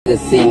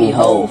Niggas see me,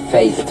 whole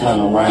face turn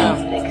around.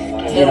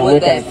 Hit him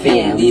with that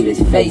fin, leave his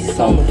face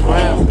on the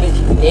ground.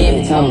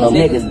 Every time them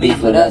niggas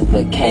beef with us,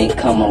 but can't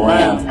come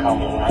around.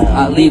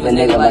 I leave a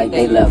nigga like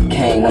they left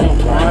Kane on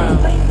the ground.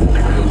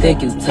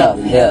 Think you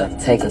tough, here,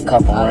 take a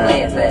couple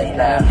rounds. Hit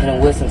him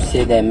with some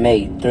shit that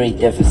made 3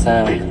 different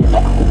sounds.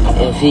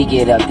 If he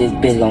get up, this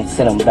bitch gon'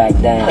 sit him back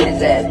down.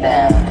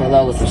 Pull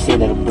over some shit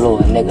that'll blow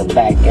a nigga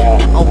back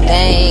out.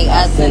 Okay,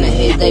 I send a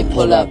hit, they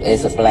pull up,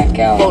 it's a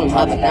blackout.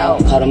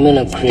 Caught him in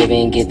a crib,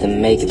 ain't get to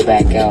make it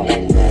back out.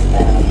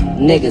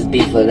 Niggas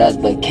beef with us,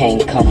 but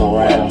can't come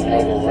around.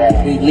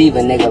 We leave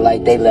a nigga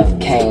like they left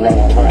Kane on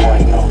the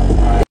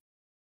ground.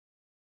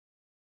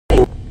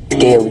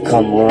 Scared we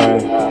come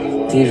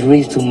around. He's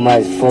reached too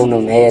much, phone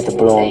him head to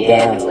blow him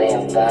down.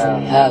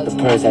 Half the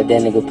purse at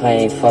that nigga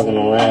pay ain't fucking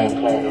around.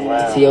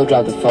 C.O.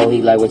 dropped the 4,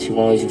 he like what you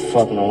want, you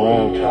fucking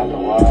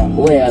around.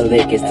 Where I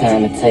lick, it's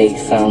time to take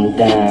something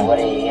down.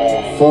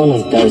 Phone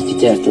him thirsty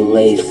just to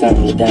lay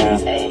something down.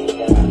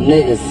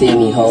 Niggas see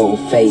me, whole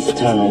face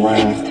turn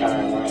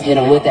around. Hit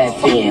him with that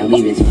fin,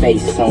 leave his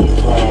face on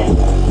the ground.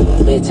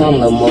 Bitch, I'm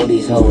Lil Moe,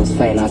 these hoes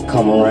faint, I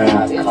come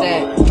around.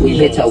 We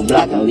hit your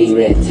block and leave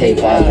red tape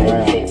all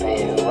around.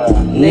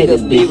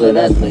 Niggas beef with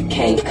us but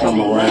can't come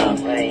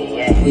around.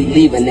 We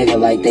leave a nigga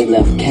like they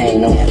left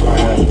Kane on the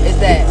ground.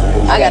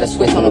 I got a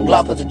switch on the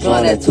block, put the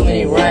joint at too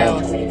many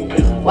rounds.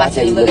 Watch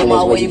how you look at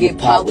my way, you get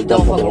popped, we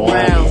don't fuck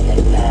around.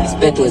 He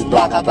spit through his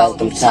block, hop out with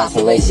them chops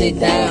and lay shit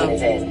down.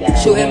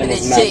 Shoot him in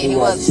his shit, he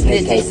was a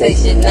snitch, can't say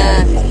shit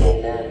now.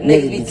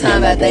 Niggas be talking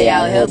about they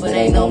out here, but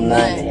ain't no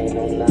none.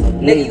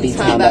 Niggas be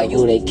talking about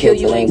you, they kill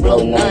you, ain't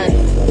blow none.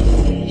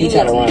 He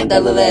try to run with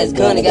that little ass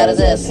gun, he got his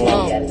ass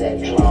slung.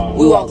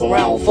 We walk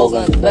around with 4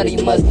 guns, better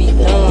you must be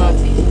dumb.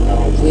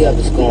 We up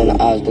to school in the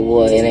odds, the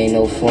war, it ain't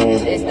no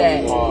fun.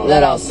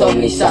 Let out so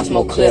many shots,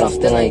 more clear, I'm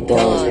still ain't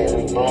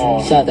done.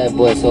 Shot that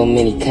boy so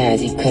many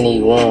times, he couldn't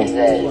even run.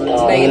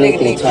 Nigga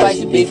think twice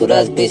you beef with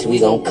us, bitch, we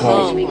gon'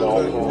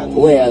 come.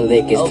 Where I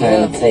lick, it's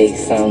time to take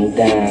something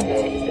down.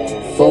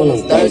 Phone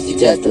him thirsty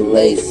just to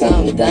lay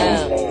something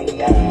down.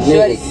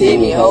 Niggas see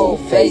me, whole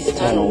face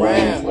turn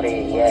around.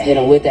 Hit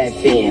him with that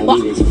fin,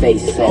 leave his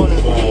face on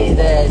the ground.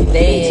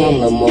 Bitch, I'm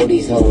Lil Moe,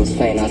 these hoes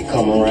faint, I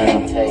come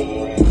around.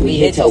 We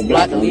hit your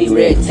block and leave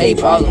red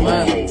tape all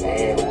around.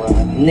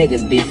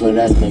 Niggas beef with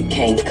us but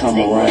can't come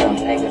around.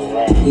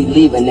 We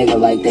leave a nigga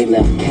like they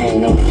left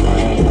Kane on the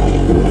ground.